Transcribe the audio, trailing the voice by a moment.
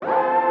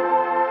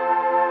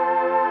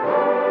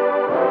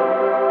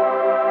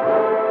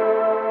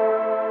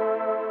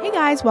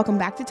guys, welcome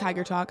back to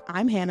Tiger Talk.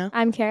 I'm Hannah.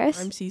 I'm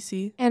Karis. I'm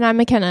Cece. And I'm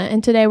McKenna.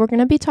 And today we're going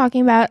to be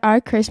talking about our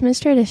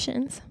Christmas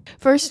traditions.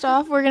 First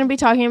off, we're going to be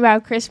talking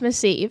about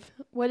Christmas Eve.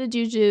 What did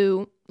you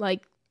do?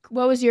 Like,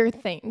 what was your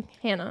thing,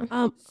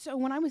 Hannah? So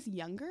when I was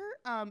younger,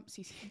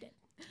 Cece did.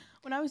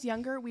 When I was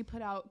younger, we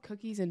put out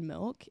cookies and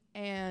milk,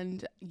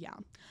 and yeah,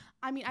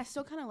 I mean, I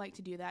still kind of like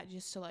to do that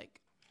just to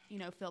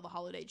feel the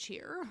holiday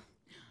cheer.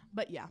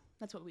 But yeah,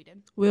 that's what we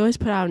did. We always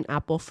put out an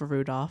apple for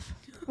Rudolph.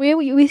 We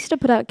used to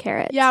put out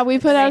carrots. Yeah, we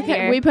put out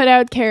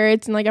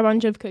carrots and like a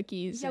bunch of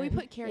cookies. Yeah, we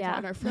put carrots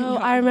on our front No,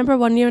 yard. I remember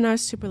one year when I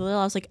was super little,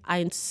 I was like, I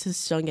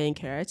insisted on getting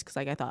carrots because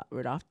I thought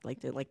Rudolph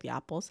didn't like the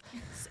apples,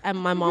 and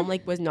my mom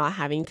was not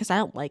having because I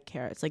don't like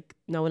carrots. Like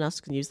no one else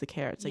can use the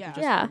carrots. Like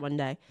just one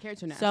day.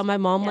 Carrots are nasty. So my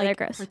mom they're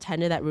gross.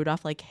 pretended that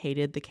Rudolph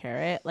hated the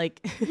carrot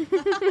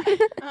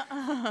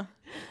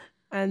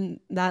and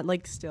that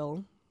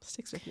still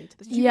sticks with me to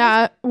this day.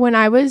 Yeah, when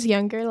I was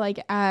younger, when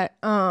I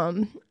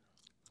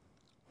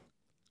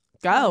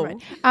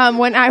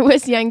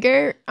was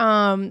younger,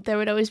 there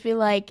would always be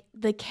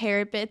the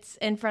carrot bits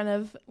in front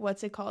of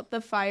the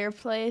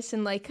fireplace,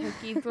 and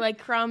cookie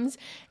crumbs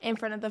in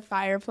front of the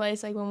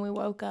fireplace, when we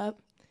woke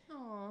up.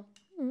 Aww.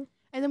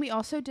 And then we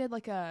also did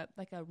a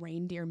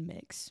reindeer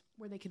mix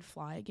where they could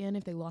fly again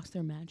if they lost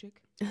their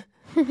magic.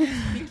 We put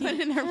it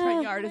in our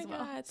front yard as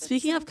well.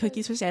 Speaking of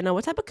cookies for Santa,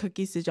 what type of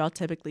cookies did y'all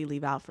typically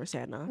leave out for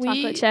Santa?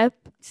 Chocolate chip.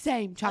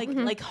 Same chocolate.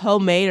 Like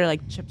homemade or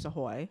Chips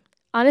Ahoy?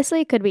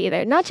 Honestly, it could be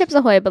either. Not Chips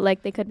Ahoy, but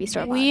they could be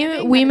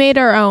store-bought. We made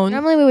our own.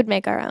 Normally, we would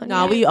make our own.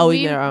 No, we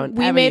always made our own.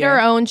 We made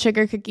our own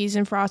sugar cookies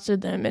and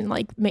frosted them and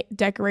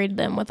decorated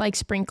them with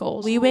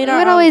sprinkles. We would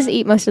always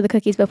eat most of the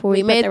cookies before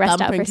we put the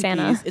rest out for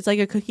Santa. It's like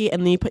a cookie,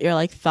 and then you put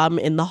your thumb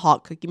in the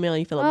hot cookie meal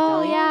and you fill it with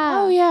jelly. Yeah.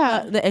 Oh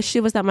yeah. The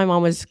issue was that my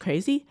mom was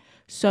crazy,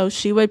 so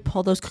she would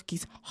pull those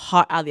cookies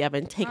hot out of the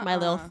oven, take my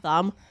little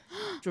thumb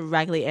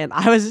directly in.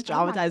 I was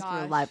traumatized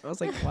for life. I was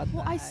like, what?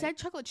 Well, I said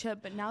chocolate chip,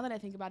 but now that I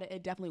think about it,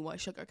 it definitely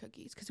was sugar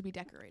cookies because we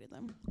decorated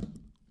them.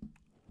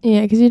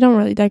 Yeah, because you don't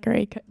really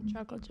decorate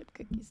chocolate chip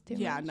cookies too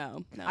much.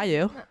 No. I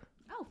do.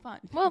 Oh, fun.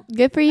 Well,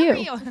 good for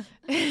you.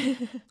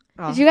 Did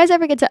you guys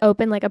ever get to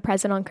open a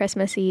present on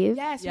Christmas Eve?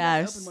 Yes.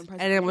 Yes.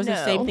 And it was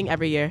the same thing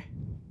every year.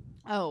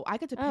 Oh, I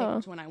get to pick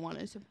which one I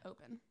wanted to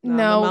open.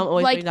 No, my mom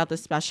always brings out the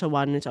special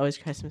one, and it's always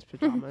Christmas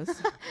pajamas.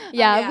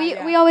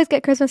 We always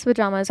get Christmas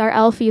pajamas. Our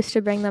elf used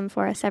to bring them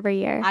for us every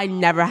year. I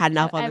never had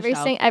enough on the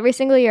shelf. Every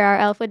single year, our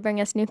elf would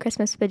bring us new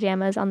Christmas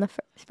pajamas on the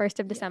 1st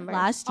of December.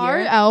 Last year, our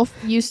elf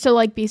used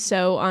to be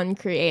so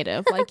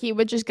uncreative. He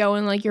would just go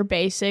in your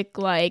basic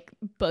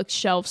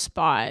bookshelf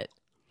spot,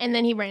 and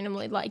then he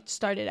randomly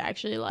started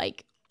actually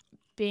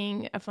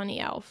being a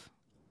funny elf.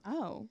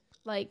 Oh,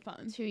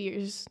 fun. 2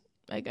 years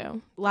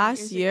ago.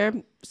 Last year,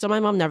 so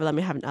my mom never let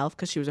me have an elf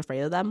because she was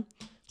afraid of them.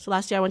 So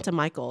last year I went to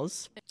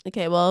Michael's.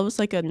 Okay, well it was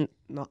an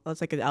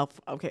elf.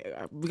 Okay,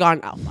 we got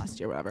an elf last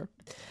year, whatever.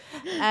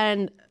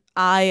 And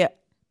I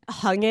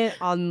hung it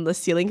on the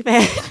ceiling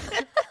fan.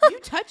 You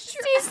touched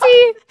your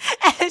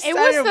It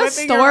was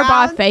the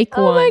store-bought fake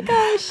one. Oh my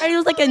gosh! And it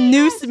was a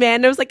noose,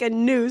 man. It was a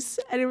noose,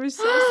 and it was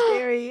so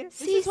scary.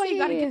 This is why you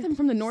gotta get them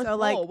from the North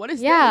Pole. What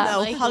is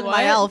No, hung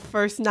my elf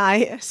first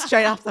night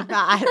straight off the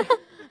bat.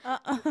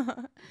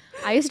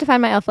 I used to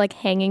find my elf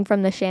hanging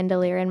from the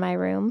chandelier in my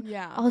room.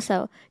 Yeah.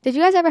 Also, did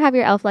you guys ever have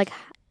your elf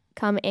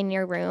come in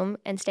your room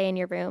and stay in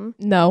your room?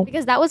 No.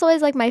 Because that was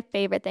always my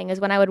favorite thing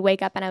is when I would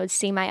wake up and I would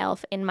see my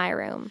elf in my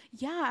room.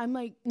 Yeah, I'm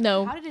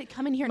no. How did it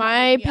come in here?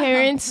 My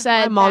parents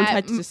said my mom that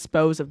tried to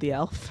dispose of the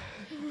elf.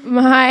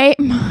 My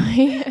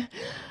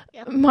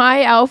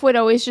elf would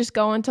always just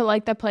go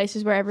into the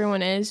places where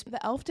everyone is.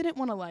 The elf didn't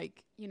want to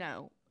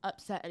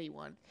upset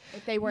anyone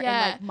if they were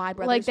in my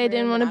brother's they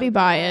didn't room, want to and I be would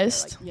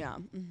biased. Yeah.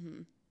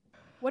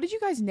 What did you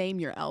guys name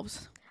your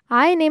elves?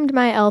 I named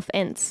my elf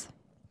Ints,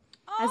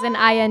 as in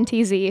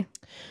INTZ.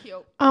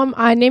 Cute.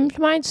 I named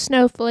mine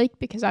Snowflake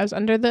because I was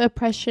under the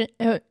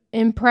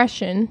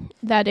impression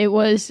that it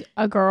was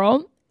a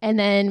girl, and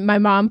then my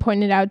mom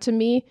pointed out to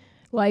me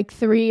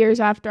 3 years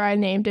after I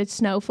named it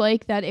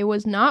Snowflake that it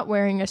was not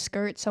wearing a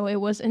skirt, so it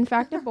was in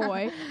fact a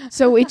boy.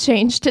 So we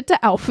changed it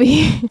to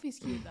Alfie. He's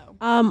cute though.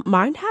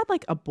 Mine had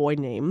a boy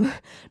name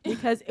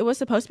because it was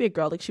supposed to be a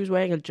girl. She was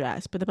wearing a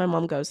dress, but then my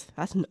mom goes,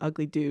 "That's an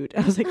ugly dude."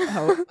 I was like,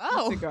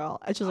 "Oh, it's a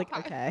girl." And she was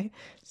okay.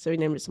 So we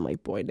named it some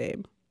boy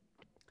name.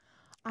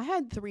 I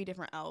had 3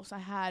 different elves. I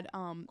had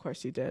Of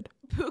course you did.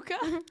 Puka.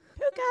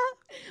 Puka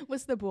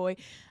was the boy,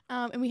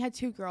 and we had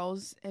 2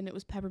 girls, and it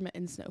was Peppermint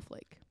and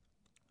Snowflake.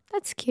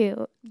 That's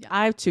cute. Yeah.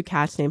 I have 2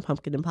 cats named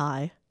Pumpkin and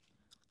Pie.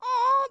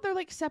 Oh, they're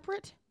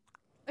separate.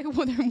 They're.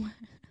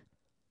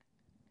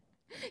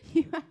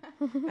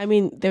 I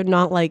mean, they're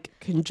not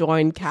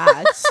conjoined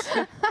cats.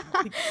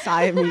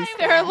 Siamese.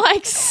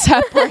 They're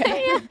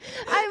separate.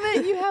 I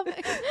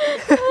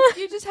meant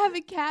you just have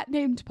a cat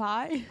named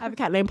Pie. I have a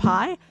cat named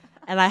Pie,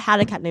 and I had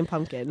a cat named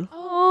Pumpkin.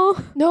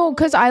 Oh no,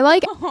 because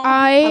I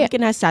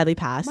Pumpkin has sadly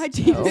passed. My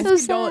deepest So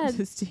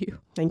condolences to you.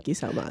 Thank you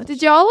so much.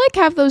 Did y'all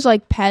have those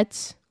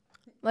pets?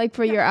 like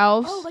for your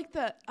elves, Oh, like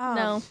the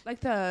No.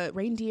 like the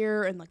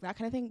reindeer and like that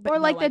kind of thing. But or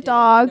no, like I the didn't.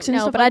 dogs and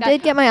No, stuff but like I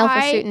did get my elf a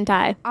I- suit and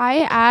tie. I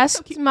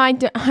asked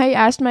I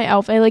asked my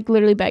elf. I like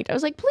literally begged. I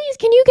was like, "Please,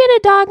 can you get a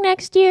dog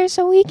next year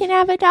so we can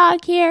have a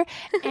dog here?"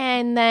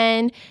 And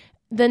then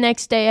the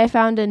next day, I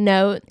found a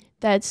note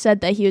that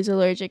said that he was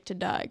allergic to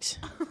dogs.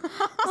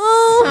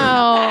 Oh,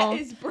 That So,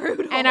 is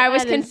brutal. and I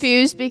was That is-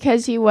 confused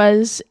because he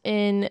was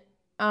in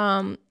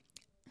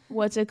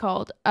what's it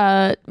called?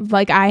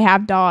 Like I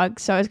have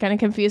dogs, so I was kind of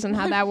confused on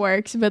how that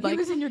works. But He like,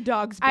 was in your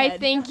dog's bed. I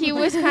think he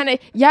was kind of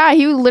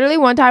He literally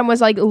one time was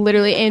like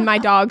literally in my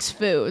dog's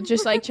food,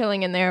 just like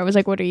chilling in there. I was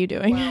like, "What are you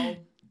doing?" Well,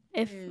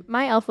 if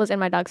my elf was in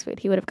my dog's food,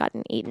 he would have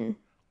gotten eaten.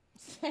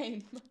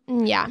 same.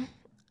 Yeah.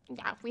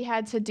 Yeah, we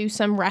had to do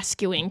some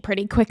rescuing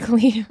pretty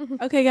quickly.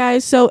 Okay,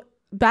 guys. So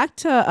back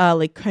to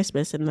like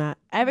Christmas and that.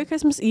 Every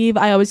Christmas Eve,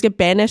 I always get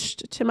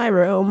banished to my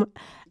room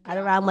at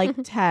around like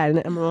 10,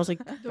 and I was like,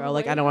 "Girl,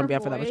 like I don't want to be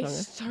up for that much longer."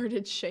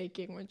 Started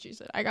shaking when she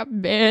said, "I got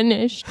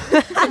banished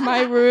to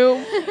my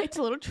room." It's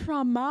a little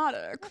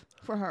traumatic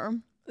for her.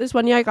 This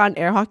one year, I got an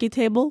air hockey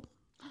table.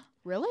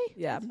 Really?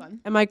 Yeah. That's fun.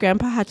 And my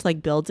grandpa had to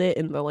like build it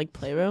in the like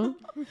playroom,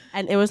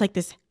 and it was like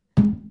this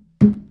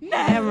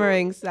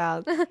hammering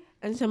sound.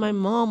 And so my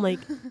mom like,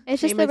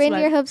 It's just Came the into my-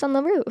 reindeer hooves on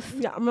the roof.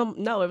 yeah,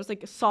 no, it was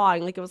like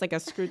sawing, like it was like a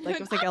screw, like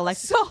it was like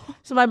electric. So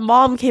So my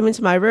mom came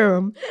into my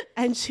room,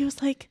 and she was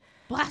like,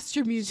 blast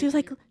your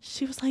music.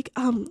 she was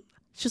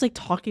like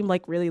talking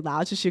like really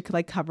loud so she could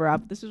like cover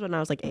up. This was when I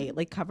was like 8,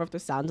 like cover up the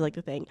sound of like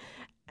the thing.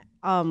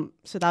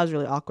 So that was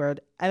really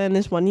awkward. And then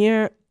this one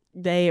year,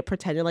 they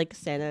pretended like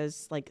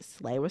Santa's like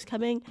sleigh was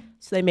coming,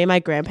 so they made my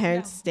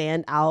grandparents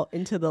stand out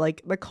into the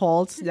like the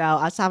cold snow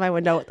outside my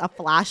window with a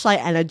flashlight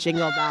and a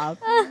jingle bell,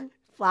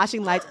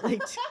 flashing lights. Like,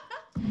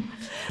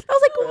 I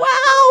was like,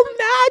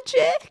 wow,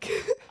 magic.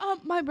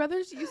 My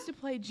brothers used to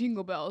play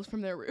Jingle Bells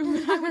from their room,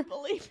 and I would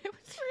believe it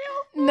was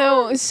real.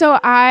 No, so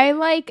I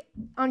like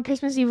on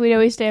Christmas Eve we'd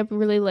always stay up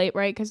really late,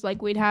 right? Because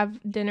like we'd have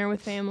dinner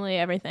with family,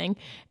 everything,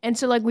 and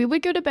so like we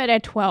would go to bed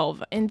at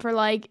 12. And for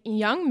like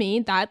young me,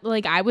 that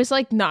like I was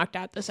like knocked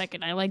out the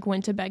second I like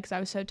went to bed because I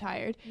was so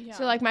tired.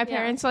 So like my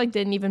parents like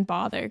didn't even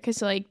bother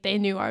because like they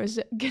knew I was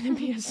gonna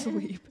be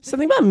asleep.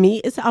 Something about me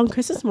is that on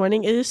Christmas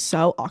morning, it is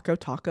so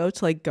awkward taco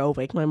to like go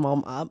wake my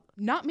mom up.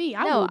 Not me.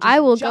 No, I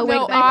will go jump wake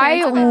out my of I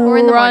parents up at 4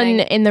 in the run morning.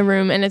 in the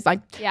room and it's like,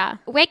 Yeah.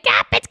 "Wake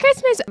up! It's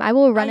Christmas!" I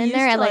will run I in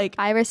there used at to, like like-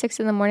 5 or 6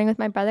 in the morning with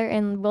my brother,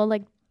 and we'll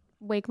like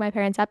wake my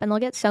parents up, and they'll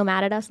get so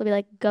mad at us. They'll be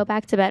like, "Go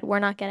back to bed. We're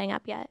not getting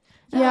up yet."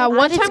 Yeah, But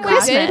one it's time we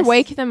Christmas. did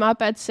wake them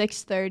up at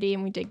 6:30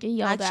 and we did get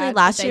yelled at. Actually, but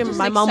last they year just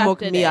my mom woke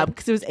accepted me it. up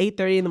because it was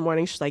 8:30 in the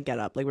morning. She's like, "Get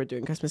up, like we're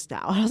doing Christmas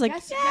now." And I was like,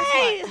 Guess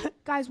 "Yay!" what?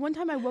 Guys, one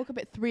time I woke up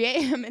at 3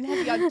 a.m. and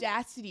had the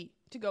audacity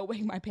to go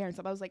wake my parents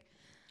up. I was like,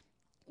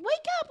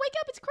 wake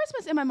up, it's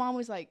Christmas. And my mom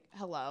was like,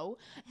 hello.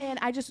 And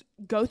I just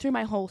go through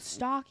my whole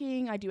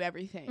stocking. I do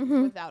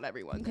everything without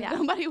everyone because Yeah.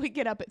 nobody would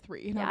get up at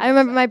 3. And Yeah, I'm I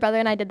remember upset. my brother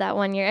and I did that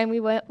one year, and we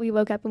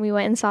woke up and we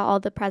went and saw all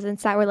the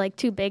presents that were like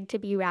too big to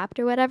be wrapped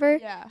or whatever.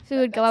 Yeah. So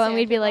we would go out and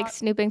we'd be like Santa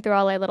snooping through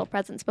all our little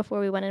presents before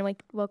we went and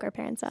woke our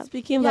parents up.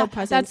 Speaking of Yeah, little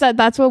presents,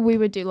 that's what we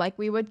would do. Like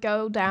we would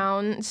go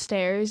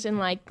downstairs and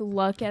like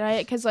look at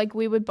it because like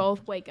we would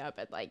both wake up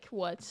at like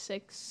what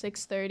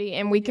 6:30,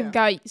 and we could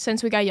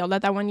since we got yelled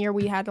at that one year,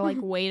 we had to like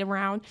wait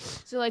around.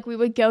 So like we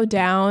would go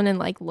down and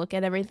like look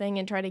at everything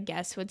and try to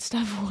guess what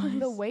stuff was.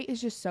 The wait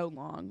is just so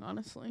long,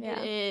 honestly. Yeah.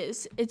 It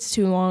is. It's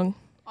too long.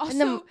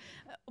 Also,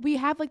 we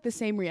have like the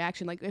same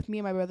reaction. Like if me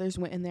and my brothers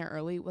went in there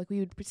early, like we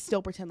would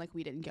still pretend like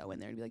we didn't go in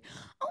there and be like,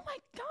 "Oh my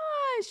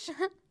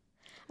gosh!"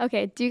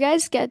 Okay, do you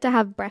guys get to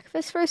have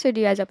breakfast first, or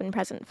do you guys open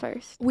present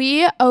first?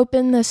 We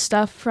open the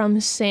stuff from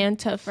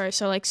Santa first,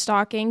 so like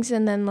stockings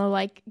and then the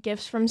like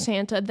gifts from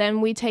Santa.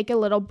 Then we take a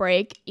little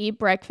break, eat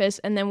breakfast,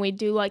 and then we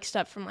do like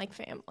stuff from like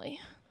family.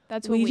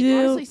 That's what We we do.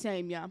 do. Honestly,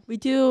 same. Yeah. we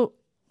do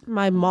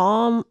my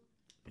mom,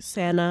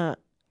 Santa,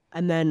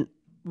 and then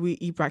we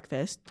eat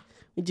breakfast.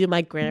 We do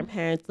my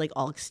grandparents, like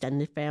all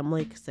extended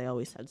family, because they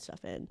always send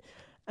stuff in.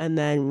 And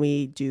then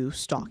we do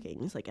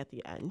stockings, like at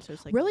the end. So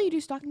it's like Really, you do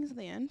stockings at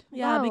the end?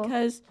 Yeah, Wow.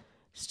 because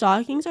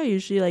stockings are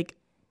usually like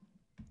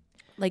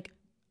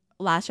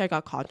last year I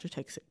got concert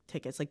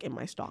tickets like in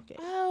my stocking.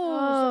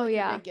 Oh,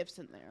 yeah. Gifts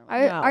in there.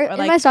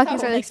 In my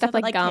stockings are like stuff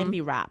like that gum. can't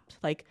be wrapped.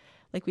 Like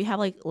we have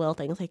like little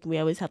things. Like we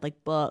always have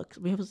like books.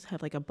 We always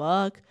have like a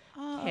book,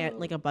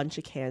 like a bunch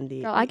of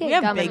candy. Girl, I get We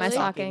have gum in big my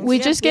stockings. stockings. We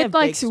have- just have get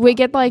like big we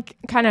get stockings.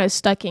 like kind of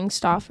stocking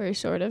stuffer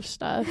sort of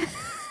stuff.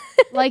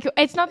 Like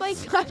it's not like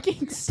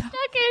stocking stuff.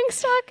 Stocking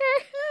stalker.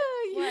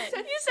 You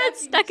You said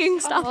stocking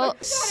stuffer. well,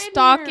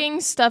 stocking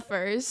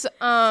stuffers.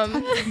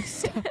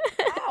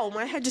 Ow!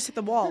 My head just hit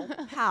the wall.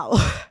 How?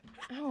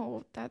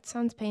 Oh, that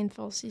sounds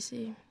painful,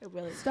 Cece. It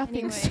really.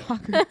 Stuffing Anyway.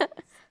 stalker.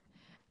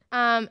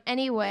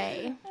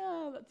 Anyway,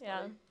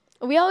 Yeah.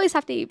 We always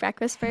have to eat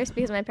breakfast first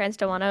because my parents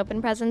don't want to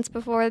open presents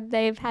before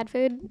they've had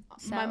food.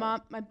 So. My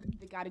mom,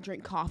 they gotta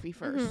drink coffee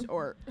 1st,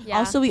 or Yeah.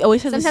 Also, we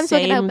always have Sometimes the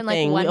we'll get to same open, like,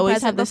 thing. one We always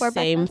present have the before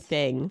same breakfast.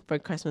 thing for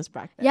Christmas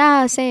breakfast.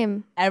 Yeah,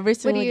 same. Every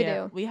single you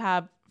year do? we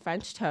have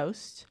French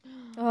toast,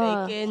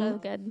 Oh, Bacon. so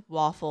good.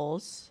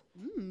 waffles,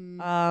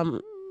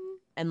 Mm.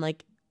 and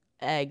like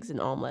eggs and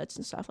omelets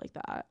and stuff like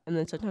that. And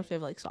then sometimes we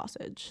have like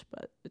sausage,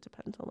 but it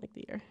depends on like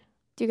the year.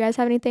 Do you guys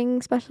have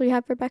anything special you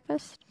have for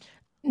breakfast?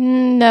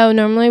 No,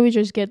 normally we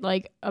just get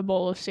like a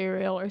bowl of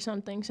cereal or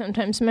something.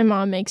 Sometimes my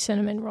mom makes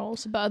cinnamon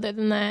rolls, but other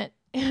than that,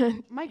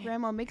 My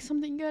grandma makes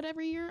something good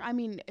every year. I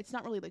mean, it's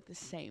not really like the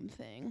same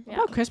thing. What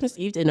about Christmas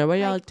Eve dinner? What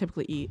do y'all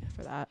typically eat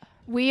for that?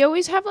 we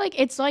always have like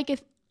it's like a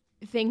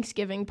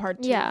Thanksgiving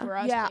part 2 Yeah. for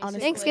us. Yeah, basically.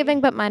 honestly. Thanksgiving,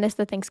 but minus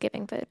the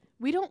Thanksgiving food.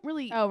 We don't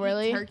really Oh, eat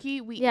really?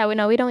 turkey. We Yeah, we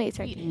don't eat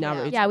turkey.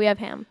 Never eat Yeah, we have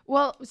ham.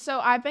 Well, so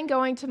I've been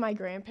going to my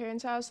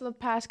grandparents' house the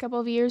past couple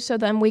of years. So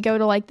then we go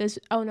to like this.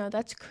 Oh no,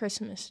 that's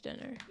Christmas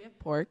dinner. We have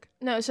pork.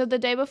 No, so the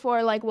day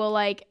before, like we'll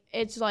like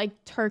it's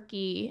like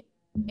turkey.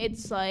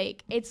 It's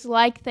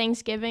like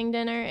Thanksgiving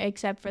dinner,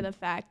 except for the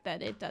fact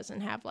that it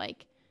doesn't have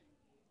like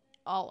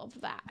all of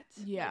that.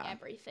 Yeah. like,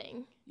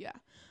 everything.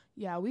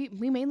 Yeah, we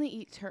mainly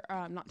eat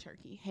not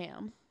turkey,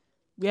 ham.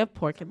 We have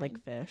pork and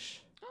like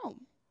fish. Oh,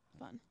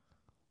 fun.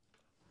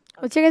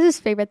 What's your guys'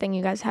 favorite thing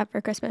you guys have for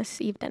Christmas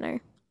Eve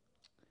dinner?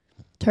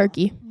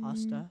 Turkey.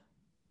 Pasta.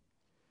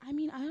 I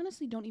mean, I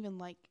honestly don't even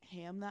like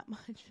ham that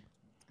much.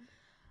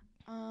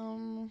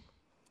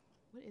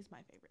 What is my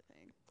favorite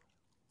thing?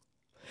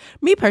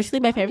 Me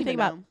personally, my I don't favorite even thing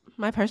about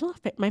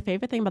know. my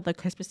favorite thing about the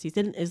Christmas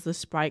season is the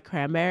Sprite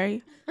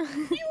cranberry.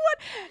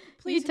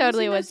 Please, have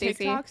totally seen would, that Cece.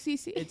 TikTok,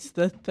 Cece? It's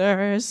the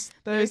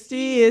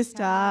thirstiest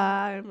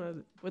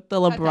time with the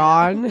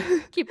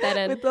LeBron. Keep that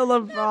in. With the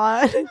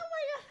LeBron.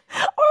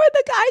 Or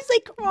the guys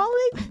like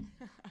crawling.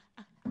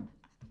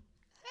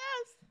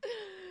 Yes.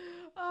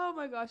 Oh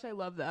my gosh, I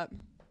love that.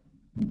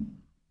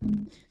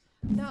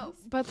 No,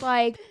 but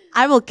like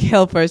I will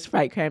kill for a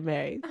Sprite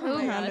cranberry. Oh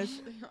my gosh.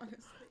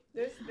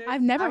 gosh.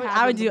 I've never had.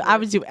 I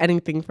would do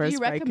anything for Do a you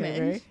Sprite recommend?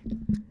 cranberry.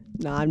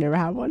 No, I've never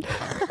had one.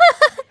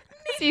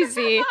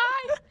 Cece.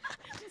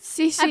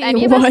 Cece, Have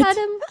any of us had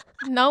him?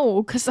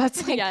 No, because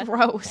that's like Yeah.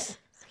 gross.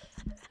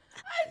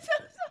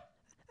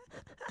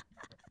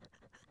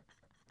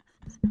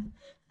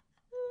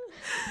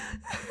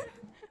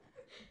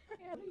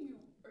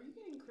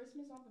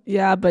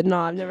 Yeah, but no,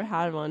 I've never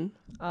had one.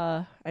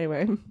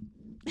 Anyway.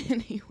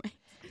 Anyway.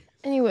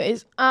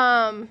 Anyways,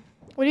 What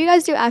do you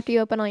guys do after you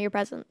open all your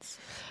presents?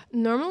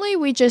 normally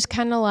we just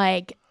kind of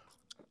like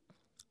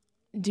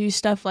do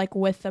stuff like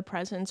with the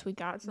presents we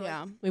got. So, like,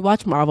 Yeah. We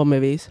watch Marvel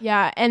movies.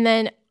 yeah, and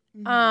then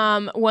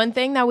one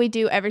thing that we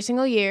do every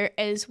single year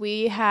is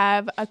we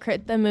have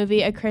the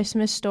movie A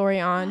Christmas Story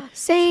on.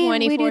 Same.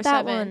 We do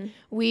that 24/7. one.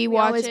 We We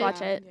watch always it.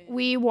 watch it.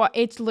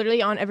 It's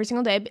literally on every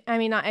single day. I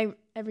mean, not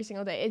every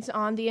single day. It's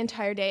on the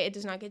entire day. It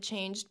does not get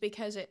changed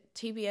because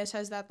TBS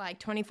has that like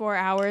 24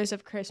 hours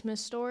of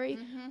Christmas Story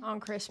on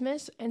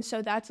Christmas, and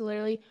so that's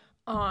literally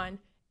on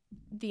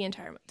the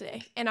entire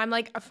day. And I'm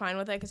like fine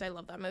with it because I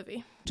love that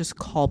movie. Just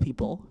call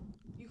people.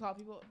 You call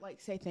people like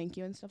say thank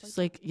you and stuff Just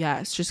like like, yeah,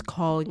 it's just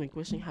calling, like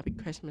wishing happy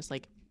Christmas,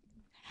 like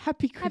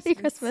Happy Christmas. Happy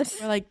Christmas.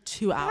 for like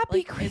 2 hours.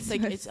 Happy Like, it's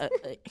like it's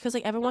because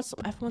like everyone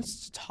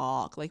wants to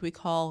talk. Like we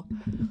call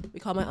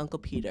my Uncle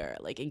Peter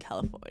like in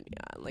California.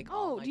 And, like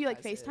all Oh, my do you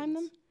like cousins. FaceTime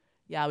them?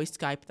 Yeah, we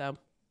Skype them.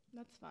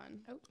 That's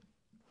fun.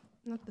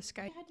 Not the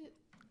sky. No,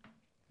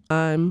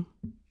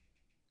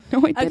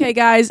 I didn't. Okay,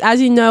 guys,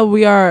 as you know,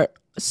 we are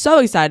so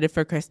excited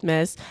for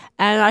Christmas,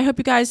 and I hope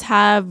you guys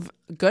have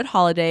good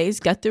holidays.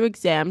 Get through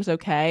exams,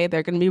 okay?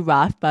 They're gonna be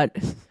rough, but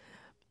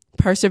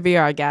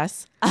persevere, I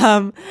guess.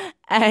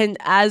 And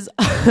as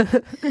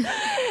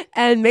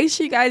and make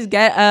sure you guys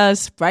get a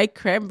Sprite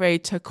cranberry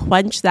to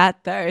quench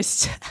that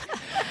thirst.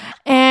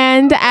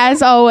 And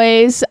as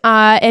always,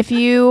 if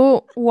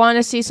you want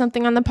to see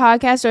something on the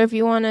podcast or if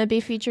you want to be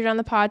featured on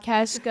the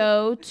podcast,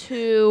 go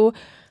to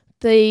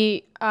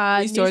the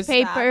Resource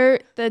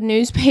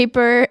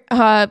newspaper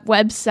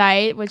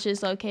website, which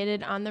is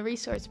located on the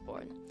resource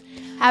board.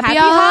 Happy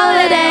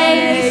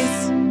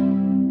holidays!